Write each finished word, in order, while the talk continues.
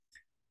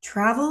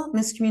travel,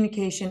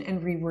 miscommunication,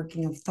 and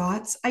reworking of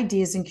thoughts,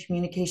 ideas, and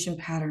communication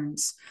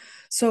patterns.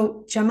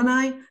 So,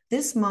 Gemini,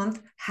 this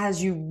month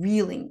has you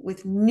reeling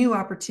with new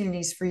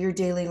opportunities for your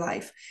daily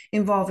life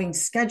involving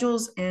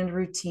schedules and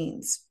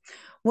routines.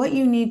 What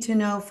you need to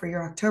know for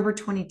your October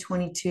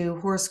 2022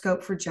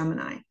 horoscope for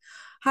Gemini.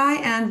 Hi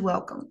and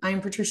welcome. I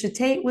am Patricia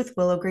Tate with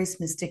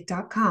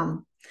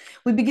WillowGraceMystic.com.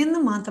 We begin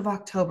the month of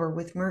October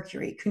with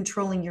Mercury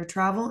controlling your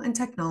travel and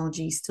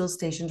technology still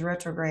stationed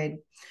retrograde.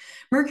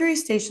 Mercury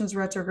stations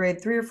retrograde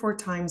 3 or 4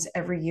 times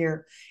every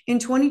year. In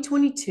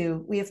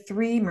 2022, we have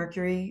 3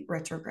 Mercury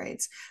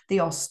retrogrades. They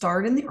all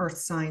start in the earth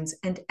signs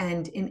and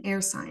end in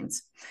air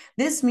signs.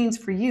 This means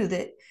for you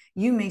that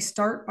you may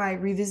start by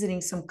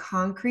revisiting some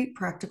concrete,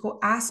 practical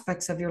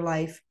aspects of your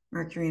life,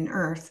 Mercury and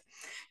Earth,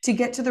 to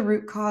get to the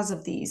root cause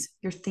of these,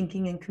 your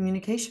thinking and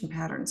communication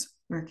patterns,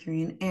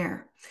 Mercury and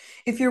air.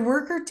 If your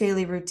work or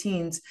daily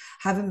routines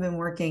haven't been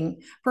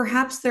working,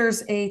 perhaps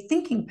there's a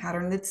thinking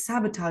pattern that's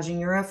sabotaging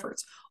your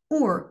efforts.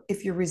 Or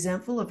if you're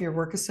resentful of your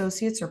work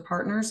associates or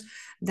partners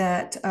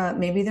that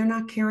maybe they're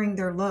not carrying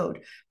their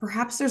load,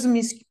 perhaps there's a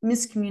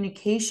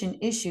miscommunication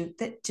issue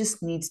that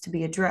just needs to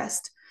be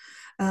addressed.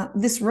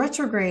 This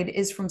retrograde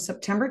is from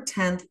September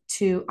 10th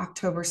to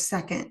October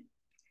 2nd.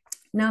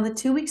 Now, the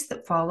 2 weeks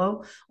that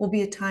follow will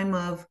be a time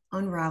of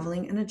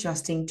unraveling and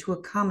adjusting to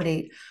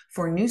accommodate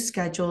for new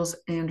schedules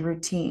and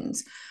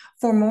routines.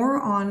 For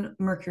more on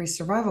Mercury's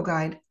Survival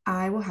Guide,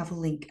 I will have a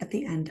link at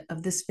the end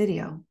of this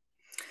video.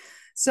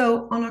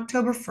 So on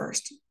October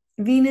 1st,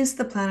 Venus,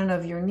 the planet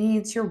of your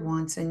needs, your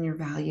wants, and your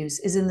values,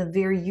 is in the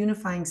very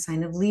unifying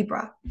sign of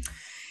Libra.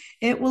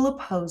 It will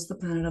oppose the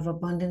planet of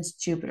abundance,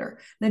 Jupiter.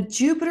 Now,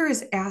 Jupiter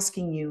is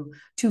asking you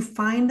to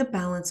find the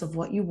balance of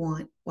what you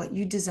want, what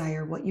you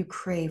desire, what you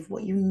crave,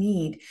 what you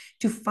need,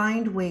 to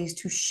find ways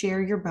to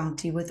share your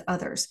bounty with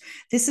others.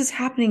 This is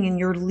happening in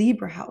your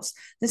Libra house.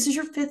 This is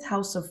your 5th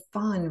house of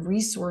fun,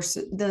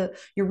 resources,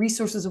 your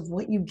resources of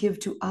what you give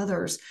to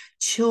others,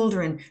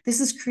 children. This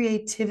is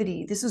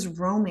creativity. This is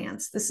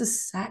romance. This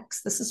is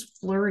sex. This is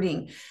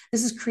flirting.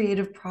 This is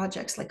creative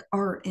projects like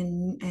art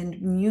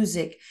and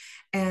music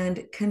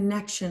and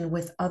connection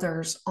with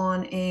others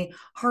on a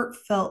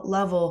heartfelt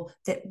level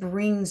that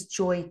brings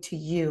joy to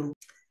you.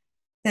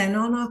 Then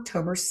on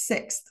October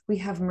 6th, we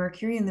have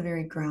Mercury in the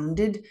very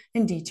grounded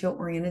and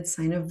detail-oriented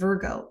sign of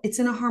Virgo. It's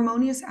in a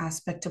harmonious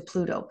aspect to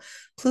Pluto.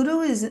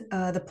 Pluto is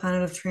the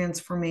planet of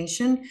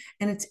transformation,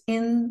 and it's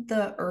in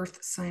the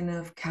earth sign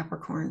of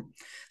Capricorn.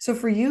 So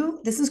for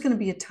you, this is going to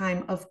be a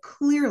time of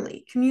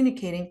clearly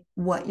communicating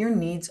what your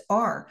needs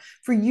are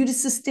for you to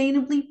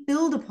sustainably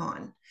build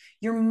upon.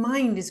 Your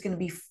mind is going to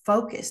be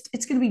focused.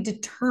 It's going to be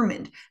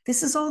determined.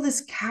 This is all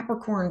this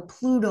Capricorn,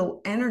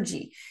 Pluto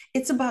energy.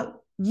 It's about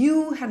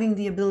you having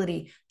the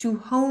ability to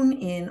hone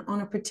in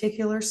on a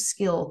particular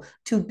skill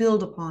to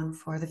build upon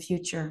for the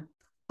future.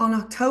 On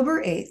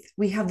October 8th,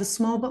 we have the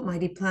small but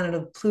mighty planet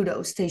of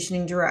Pluto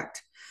stationing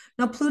direct.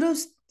 Now, Pluto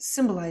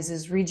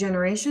symbolizes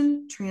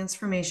regeneration,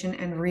 transformation,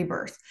 and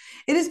rebirth.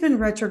 It has been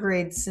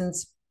retrograde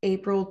since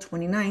April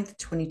 29th,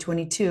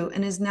 2022,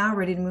 and is now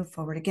ready to move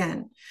forward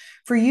again.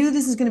 For you,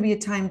 this is going to be a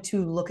time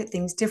to look at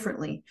things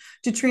differently,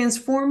 to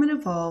transform and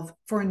evolve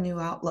for a new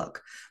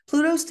outlook.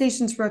 Pluto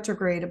stations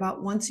retrograde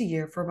about once a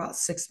year for about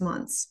 6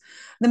 months.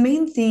 The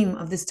main theme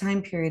of this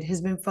time period has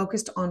been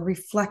focused on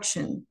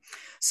reflection.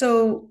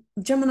 So,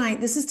 Gemini,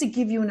 this is to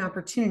give you an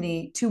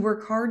opportunity to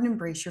work hard and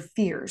embrace your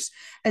fears.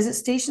 As it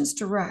stations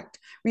direct,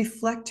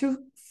 reflect to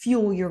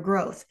fuel your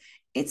growth.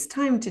 It's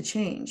time to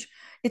change.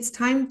 It's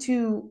time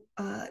to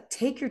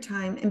take your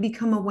time and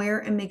become aware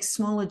and make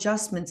small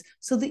adjustments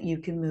so that you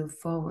can move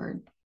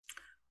forward.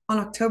 On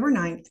October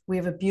 9th, we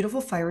have a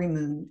beautiful fiery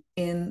moon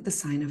in the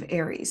sign of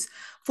Aries.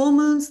 Full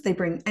moons, they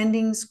bring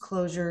endings,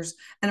 closures,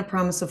 and a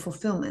promise of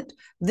fulfillment.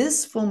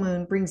 This full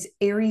moon brings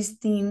Aries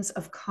themes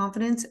of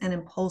confidence and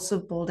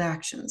impulsive, bold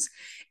actions.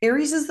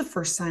 Aries is the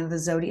first sign of the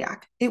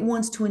zodiac. It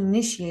wants to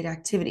initiate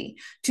activity,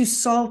 to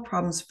solve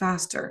problems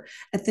faster.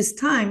 At this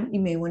time, you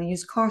may want to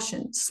use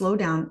caution, slow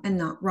down, and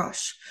not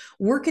rush.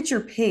 Work at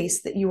your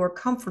pace that you are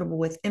comfortable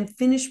with and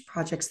finish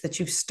projects that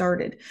you've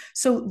started.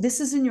 So this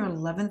is in your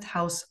 11th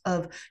house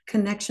of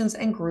connections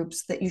and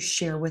groups that you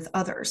share with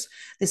others.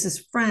 This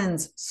is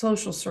friends,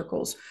 social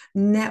circles,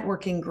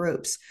 networking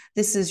groups.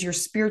 This is your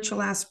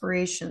spiritual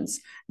aspirations.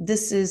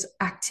 This is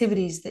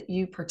activities that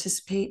you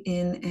participate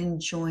in and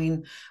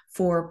join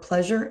for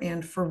pleasure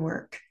and for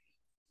work.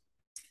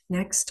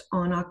 Next,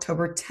 on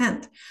October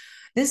 10th,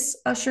 this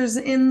ushers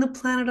in the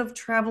planet of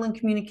travel and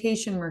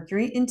communication,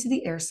 Mercury, into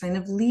the air sign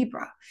of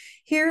Libra.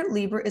 Here,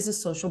 Libra is a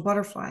social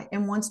butterfly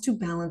and wants to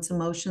balance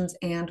emotions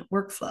and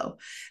workflow.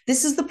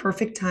 This is the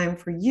perfect time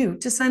for you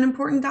to sign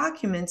important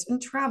documents and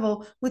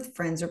travel with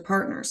friends or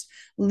partners.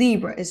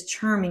 Libra is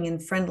charming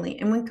and friendly,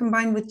 and when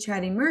combined with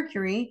chatty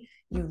Mercury,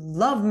 you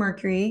love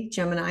Mercury,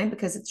 Gemini,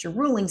 because it's your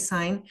ruling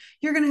sign,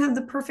 you're going to have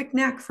the perfect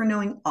knack for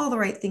knowing all the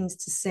right things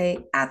to say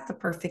at the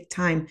perfect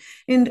time.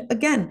 And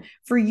again,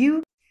 for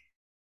you,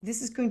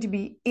 this is going to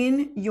be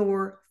in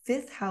your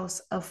fifth house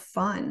of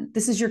fun.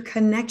 This is your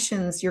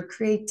connections, your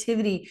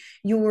creativity,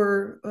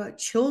 your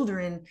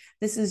children.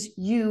 This is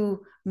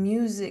you,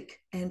 music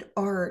and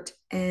art,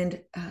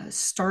 and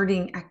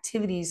starting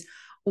activities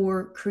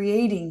or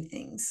creating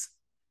things.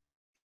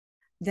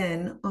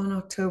 Then on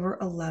October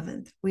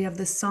 11th, we have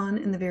the sun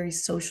in the very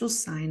social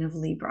sign of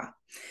Libra.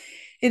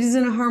 It is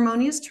in a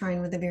harmonious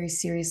trine with a very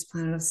serious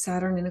planet of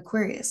Saturn in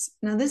Aquarius.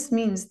 Now, this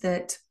means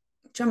that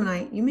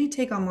Gemini, you may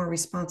take on more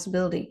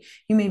responsibility.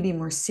 You may be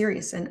more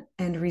serious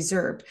and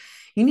reserved.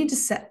 You need to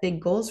set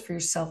big goals for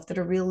yourself that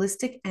are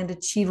realistic and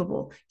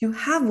achievable. You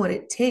have what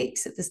it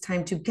takes at this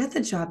time to get the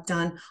job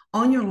done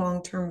on your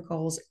long-term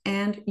goals,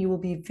 and you will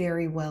be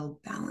very well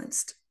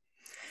balanced.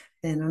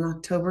 Then on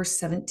October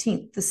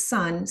 17th, the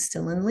sun,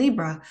 still in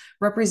Libra,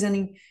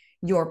 representing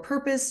your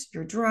purpose,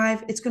 your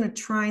drive, it's going to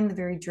trine the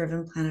very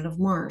driven planet of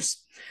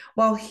Mars.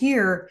 While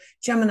here,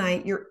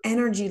 Gemini, your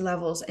energy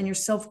levels and your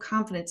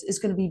self-confidence is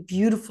going to be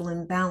beautiful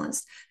and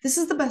balanced. This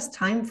is the best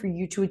time for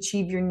you to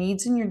achieve your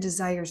needs and your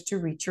desires to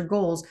reach your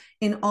goals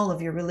in all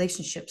of your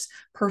relationships,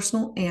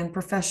 personal and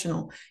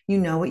professional. You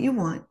know what you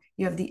want.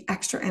 You have the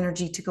extra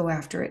energy to go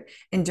after it.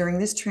 And during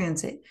this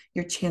transit,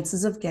 your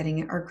chances of getting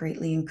it are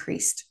greatly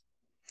increased.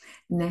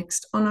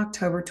 Next, on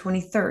October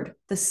 23rd,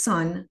 the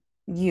sun,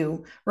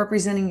 you,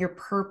 representing your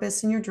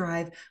purpose and your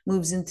drive,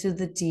 moves into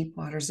the deep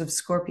waters of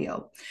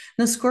Scorpio.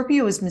 Now,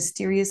 Scorpio is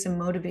mysterious and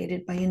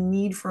motivated by a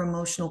need for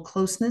emotional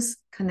closeness,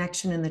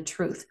 connection, and the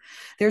truth.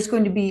 There's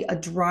going to be a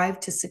drive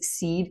to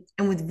succeed,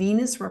 and with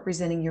Venus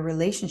representing your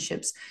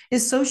relationships,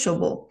 is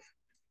sociable.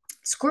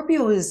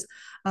 Scorpio is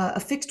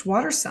a fixed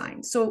water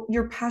sign, so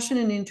your passion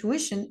and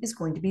intuition is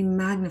going to be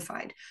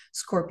magnified.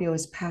 Scorpio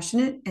is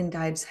passionate and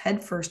dives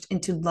headfirst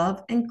into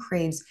love and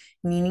craves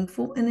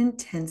meaningful and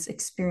intense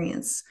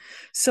experience.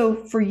 So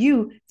for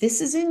you,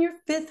 this is in your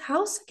fifth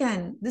house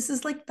again. This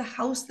is like the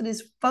house that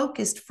is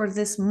focused for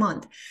this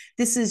month.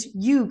 This is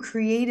you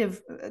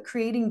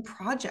creating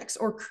projects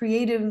or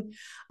creating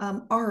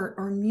art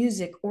or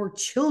music or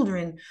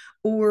children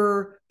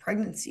or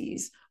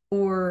pregnancies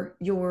or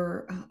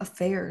your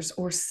affairs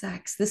or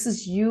sex. This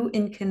is you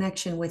in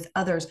connection with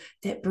others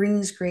that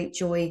brings great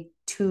joy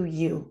to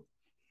you.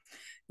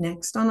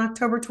 Next, on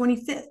October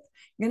 25th,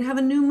 you're going to have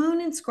a new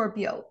moon in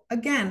Scorpio,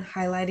 again,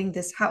 highlighting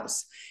this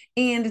house.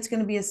 And it's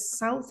going to be a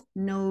South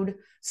Node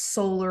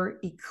solar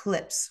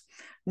eclipse.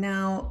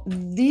 Now,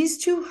 these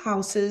two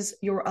houses,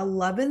 your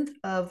 11th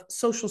of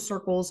social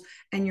circles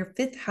and your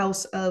 5th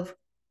house of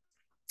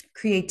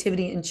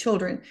creativity in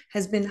children,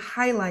 has been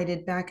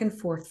highlighted back and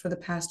forth for the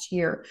past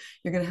year.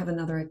 You're going to have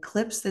another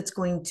eclipse that's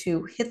going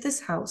to hit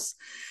this house.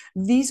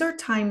 These are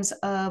times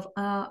of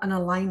an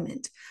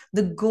alignment.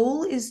 The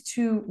goal is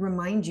to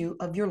remind you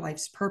of your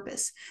life's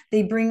purpose.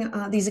 They bring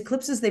these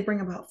eclipses, they bring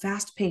about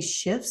fast-paced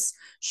shifts,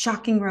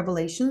 shocking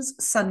revelations,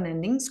 sudden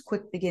endings,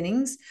 quick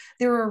beginnings.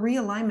 They're a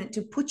realignment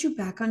to put you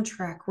back on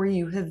track where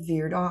you have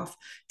veered off,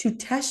 to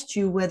test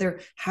you whether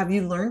have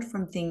you learned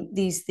from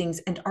these things,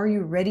 and are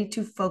you ready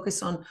to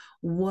focus on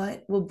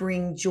what will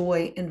bring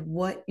joy and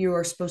what you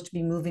are supposed to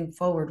be moving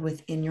forward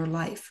with in your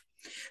life.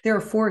 There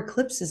are 4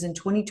 eclipses in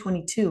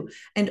 2022,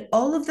 and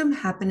all of them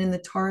happen in the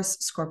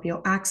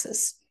Taurus-Scorpio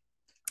axis.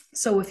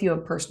 So if you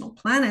have personal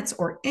planets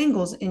or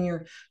angles in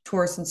your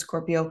Taurus and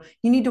Scorpio,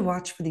 you need to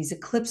watch for these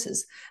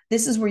eclipses.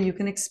 This is where you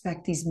can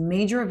expect these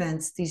major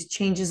events, these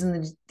changes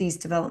in these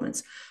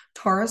developments.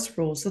 Taurus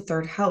rules the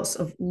 3rd house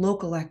of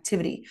local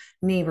activity,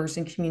 neighbors,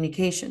 and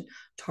communication.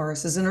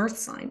 Taurus is an earth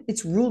sign.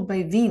 It's ruled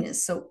by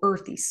Venus, so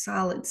earthy,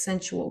 solid,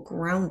 sensual,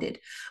 grounded.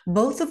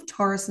 Both of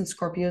Taurus and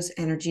Scorpio's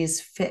energy is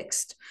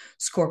fixed.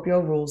 Scorpio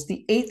rules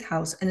the 8th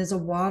house and is a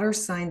water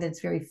sign that's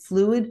very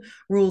fluid,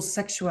 rules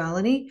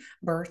sexuality,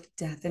 birth,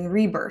 death, and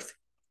rebirth.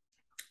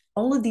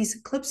 All of these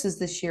eclipses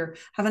this year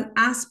have an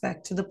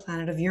aspect to the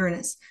planet of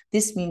Uranus.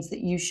 This means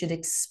that you should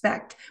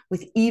expect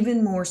with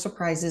even more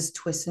surprises,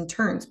 twists, and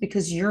turns,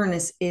 because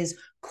Uranus is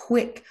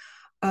quick,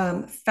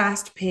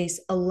 fast-paced,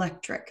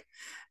 electric.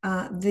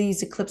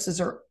 These eclipses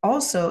are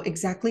also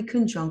exactly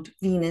conjunct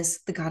Venus,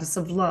 the goddess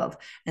of love,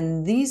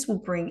 and these will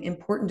bring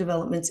important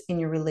developments in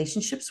your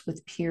relationships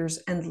with peers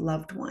and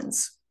loved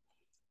ones.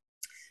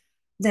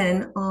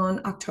 Then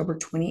on October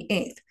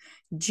 28th,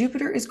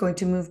 Jupiter is going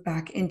to move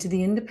back into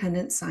the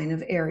independent sign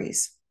of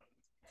Aries.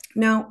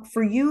 Now,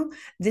 for you,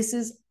 this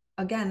is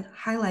again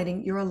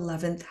highlighting your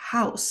 11th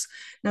house.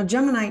 Now,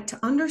 Gemini, to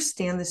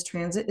understand this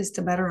transit is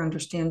to better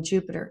understand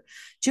Jupiter.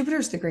 Jupiter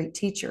is the great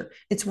teacher.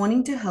 It's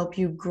wanting to help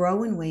you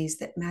grow in ways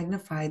that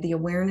magnify the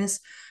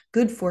awareness,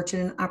 good fortune,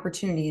 and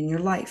opportunity in your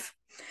life.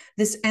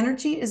 This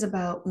energy is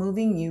about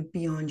moving you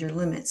beyond your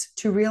limits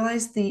to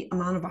realize the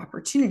amount of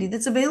opportunity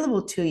that's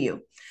available to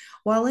you.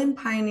 While in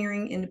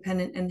pioneering,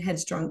 independent, and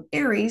headstrong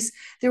Aries,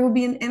 there will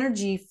be an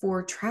energy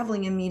for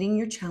traveling and meeting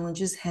your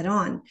challenges head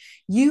on.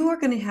 You are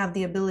going to have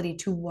the ability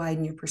to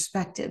widen your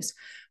perspectives.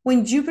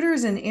 When Jupiter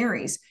is in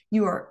Aries,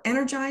 you are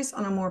energized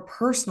on a more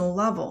personal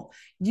level.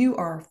 You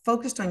are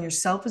focused on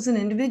yourself as an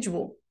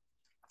individual.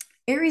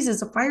 Aries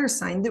is a fire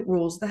sign that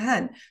rules the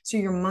head. So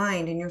your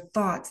mind and your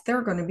thoughts,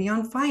 they're going to be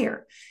on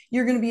fire.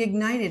 You're going to be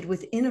ignited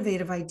with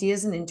innovative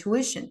ideas and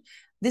intuition.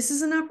 This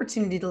is an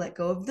opportunity to let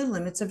go of the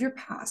limits of your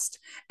past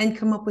and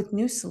come up with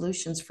new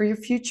solutions for your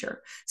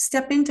future.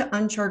 Step into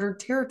uncharted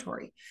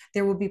territory.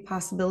 There will be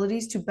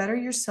possibilities to better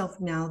yourself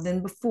now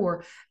than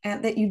before,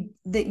 and that you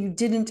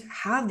didn't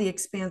have the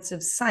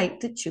expansive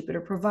sight that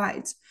Jupiter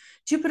provides.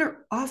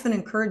 Jupiter often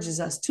encourages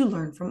us to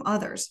learn from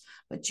others,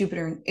 but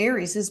Jupiter in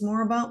Aries is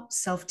more about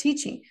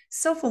self-teaching,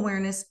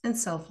 self-awareness, and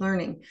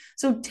self-learning.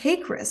 So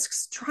take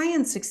risks, try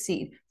and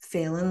succeed,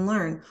 fail and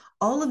learn.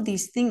 All of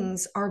these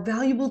things are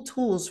valuable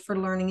tools for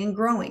learning and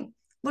growing.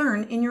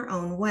 Learn in your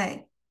own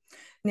way.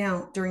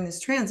 Now, during this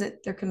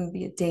transit, there can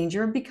be a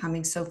danger of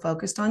becoming so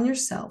focused on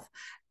yourself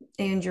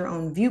and your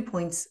own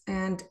viewpoints,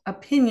 and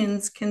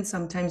opinions can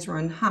sometimes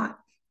run hot.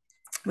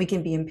 We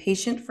can be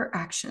impatient for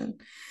action.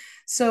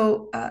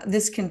 So,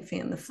 this can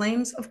fan the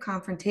flames of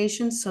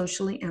confrontation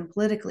socially and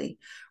politically.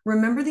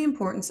 Remember the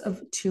importance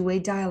of two-way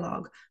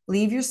dialogue.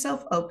 Leave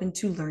yourself open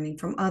to learning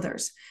from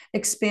others.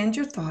 Expand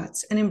your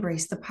thoughts and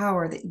embrace the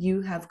power that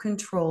you have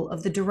control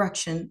of the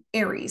direction,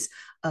 Aries,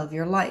 of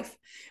your life.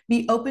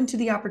 Be open to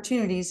the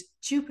opportunities,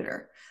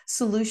 Jupiter,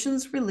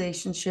 solutions,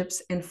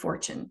 relationships, and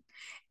fortune.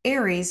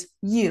 Aries,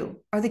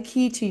 you are the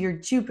key to your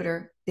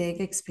Jupiter big,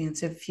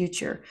 expansive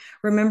future.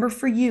 Remember,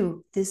 for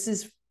you, this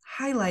is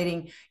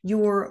highlighting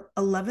your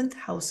 11th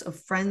house of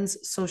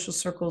friends, social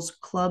circles,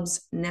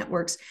 clubs,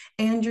 networks,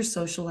 and your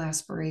social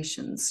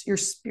aspirations, your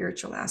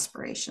spiritual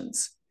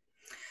aspirations.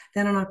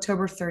 Then on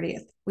October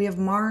 30th, we have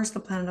Mars, the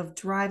planet of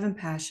drive and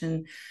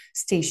passion,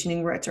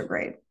 stationing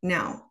retrograde.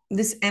 Now,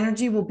 this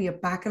energy will be a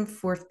back and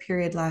forth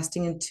period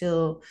lasting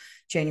until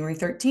January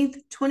 13th,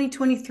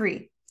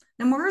 2023.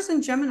 Now, Mars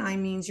in Gemini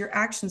means your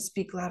actions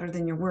speak louder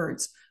than your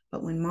words.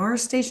 But when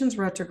Mars stations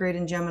retrograde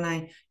in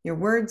Gemini, your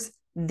words,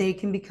 they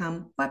can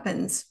become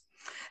weapons.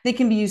 They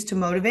can be used to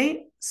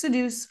motivate,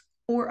 seduce,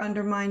 or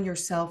undermine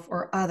yourself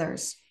or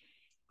others.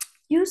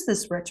 Use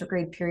this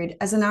retrograde period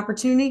as an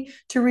opportunity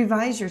to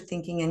revise your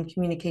thinking and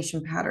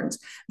communication patterns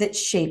that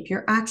shape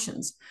your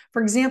actions.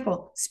 For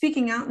example,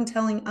 speaking out and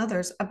telling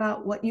others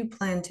about what you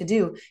plan to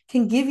do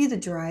can give you the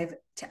drive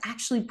to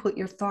actually put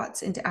your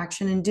thoughts into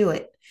action and do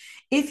it.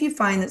 If you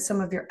find that some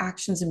of your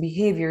actions and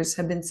behaviors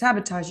have been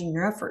sabotaging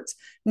your efforts,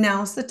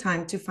 now's the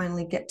time to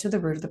finally get to the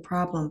root of the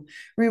problem.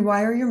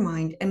 Rewire your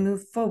mind and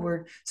move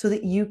forward so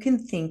that you can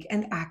think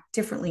and act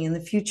differently in the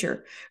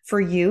future. For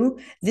you,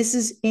 this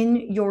is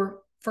in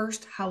your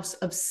first house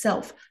of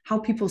self, how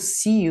people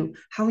see you,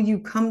 how you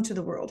come to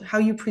the world, how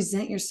you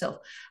present yourself,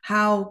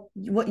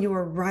 what you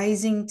are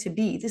rising to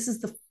be. This is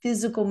the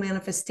physical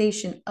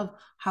manifestation of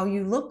how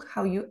you look,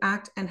 how you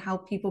act, and how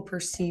people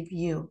perceive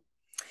you.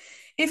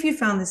 If you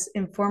found this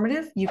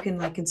informative, you can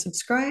like and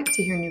subscribe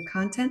to hear new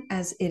content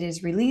as it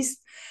is released.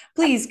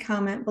 Please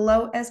comment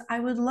below, as I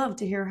would love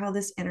to hear how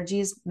this energy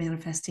is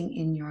manifesting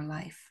in your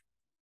life.